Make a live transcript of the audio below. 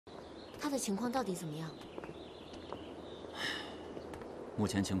他的情况到底怎么样？目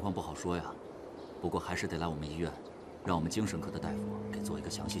前情况不好说呀，不过还是得来我们医院，让我们精神科的大夫给做一个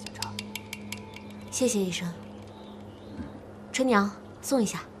详细检查。谢谢医生。春娘，送一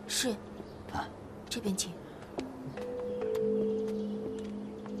下。是。啊，这边请。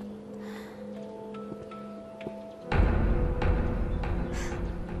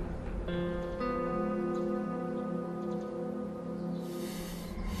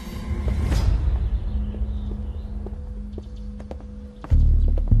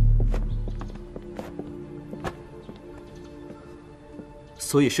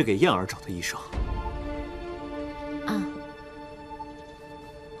 所以是给燕儿找的医生。嗯。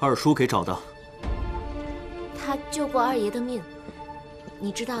二叔给找的。他救过二爷的命，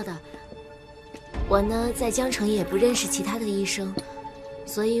你知道的。我呢，在江城也不认识其他的医生，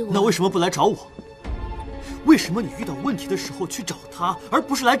所以我……那为什么不来找我？为什么你遇到问题的时候去找他，而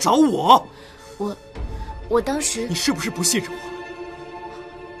不是来找我？我当时……你是不是不信任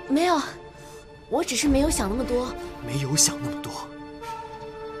我？没有，我只是没有想那么多。没有想那么多。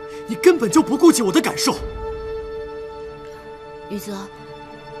 你根本就不顾及我的感受，宇泽，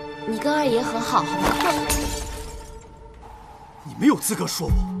你跟二爷和好好吗？你没有资格说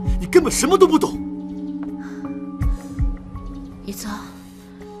我，你根本什么都不懂。宇泽，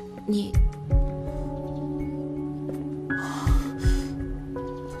你……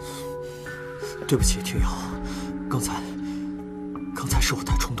对不起，天瑶，刚才是我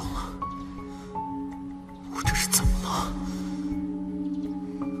太冲动了，我这是怎么了？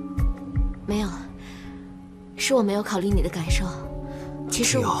 没有，是我没有考虑你的感受。其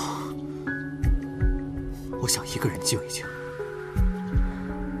实我想一个人静一静。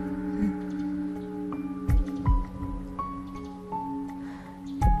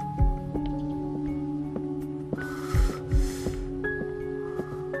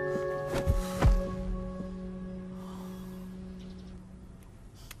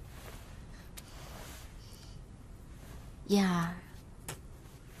燕儿，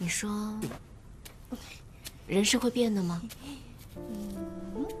你说，人是会变的吗？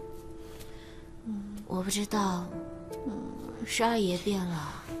我不知道，是二爷变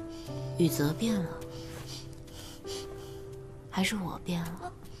了，宇泽变了，还是我变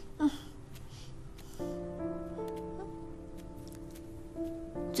了？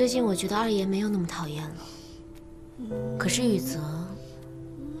最近我觉得二爷没有那么讨厌了，可是宇泽，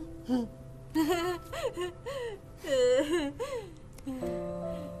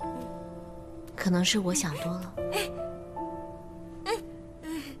可能是我想多了。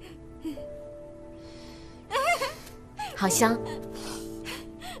好香。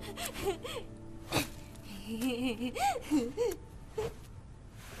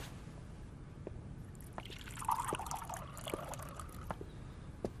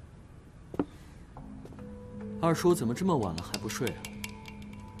二叔怎么这么晚了还不睡啊？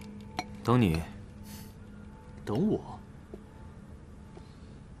等你。等我？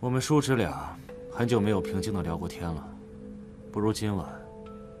我们叔侄俩很久没有平静的聊过天了，不如今晚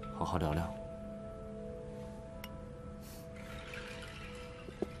好好聊聊。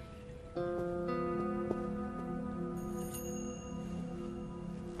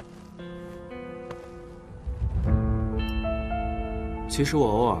其实我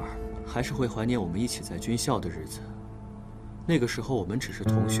偶尔还是会怀念我们一起在军校的日子。那个时候我们只是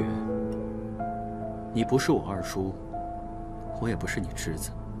同学，你不是我二叔，我也不是你侄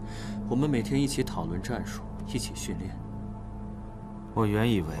子。我们每天一起讨论战术，一起训练。我原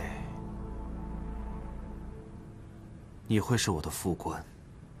以为你会是我的副官。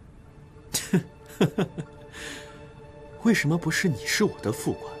为什么不是你是我的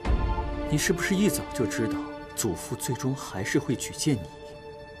副官？你是不是一早就知道祖父最终还是会举荐你？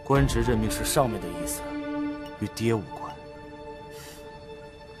官职任命是上面的意思，与爹无关。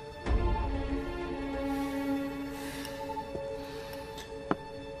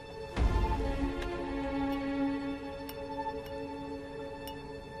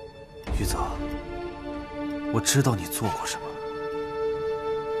玉泽，我知道你做过什么。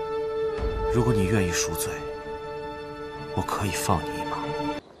如果你愿意赎罪，我可以放你一马。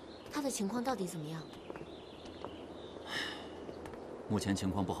他的情况到底怎么样？目前情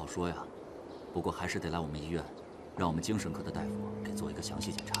况不好说呀，不过还是得来我们医院，让我们精神科的大夫给做一个详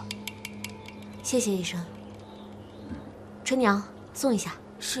细检查。谢谢医生。春娘，送一下。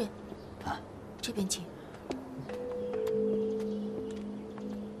是。啊，这边请。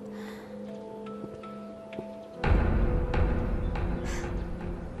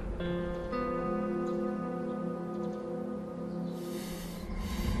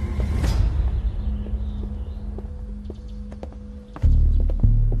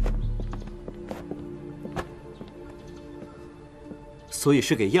所以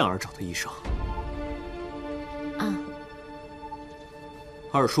是给燕儿找的医生。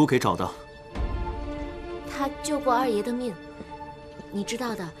二叔给找的。他救过二爷的命，你知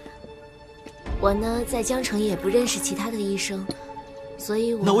道的。我呢，在江城也不认识其他的医生，所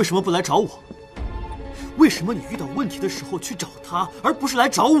以我……那为什么不来找我？为什么你遇到问题的时候去找他，而不是来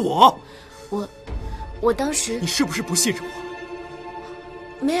找我？我当时……你是不是不信任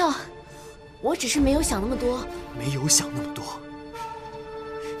我？没有，我只是没有想那么多。没有想那么多，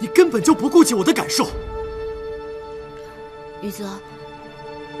你根本就不顾及我的感受。宇泽，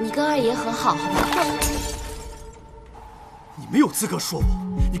你跟二爷和好，好吗？你没有资格说我，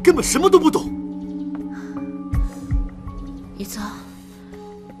你根本什么都不懂。宇泽，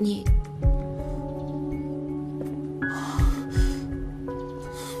你……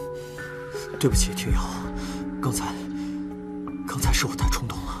对不起，听瑶，刚才是我太冲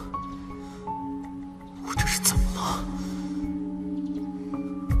动了。我这是怎么了？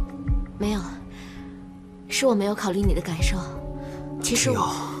没有，是我没有考虑你的感受。其实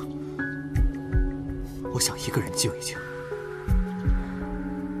我想一个人静一静。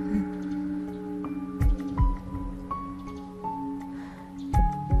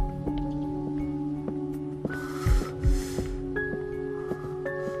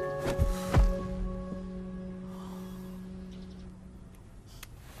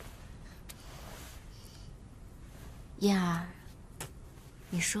燕儿，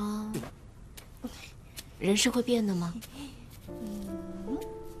你说，人是会变的吗？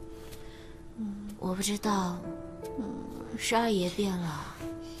我不知道，是二爷变了，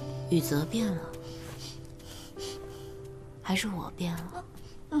宇泽变了，还是我变了？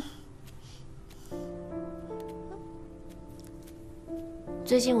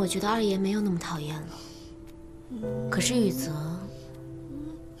最近我觉得二爷没有那么讨厌了，可是宇泽……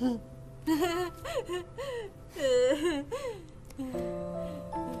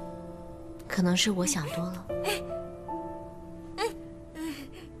可能是我想多了。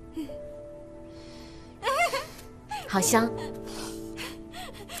好香。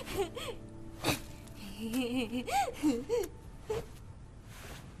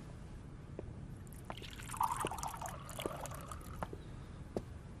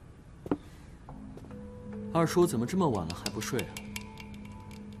二叔怎么这么晚了还不睡啊？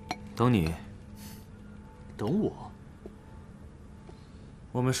等你。等我？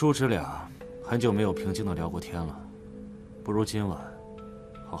我们叔侄俩很久没有平静的聊过天了，不如今晚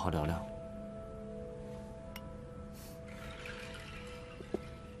好好聊聊。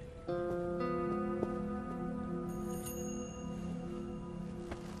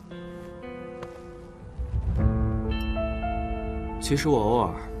其实我偶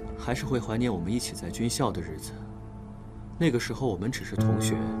尔还是会怀念我们一起在军校的日子。那个时候我们只是同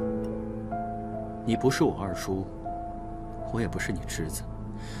学，你不是我二叔，我也不是你侄子。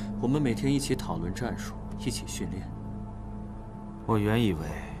我们每天一起讨论战术，一起训练。我原以为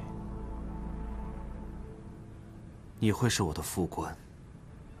你会是我的副官。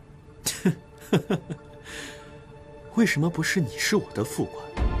为什么不是你是我的副官？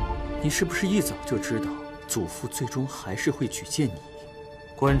你是不是一早就知道祖父最终还是会举荐你？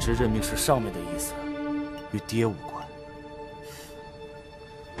官职任命是上面的意思，与爹无关。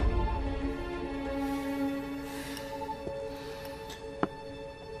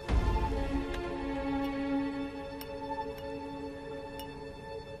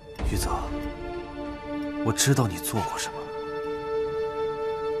玉泽，我知道你做过什么。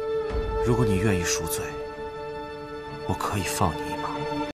如果你愿意赎罪，我可以放你一马。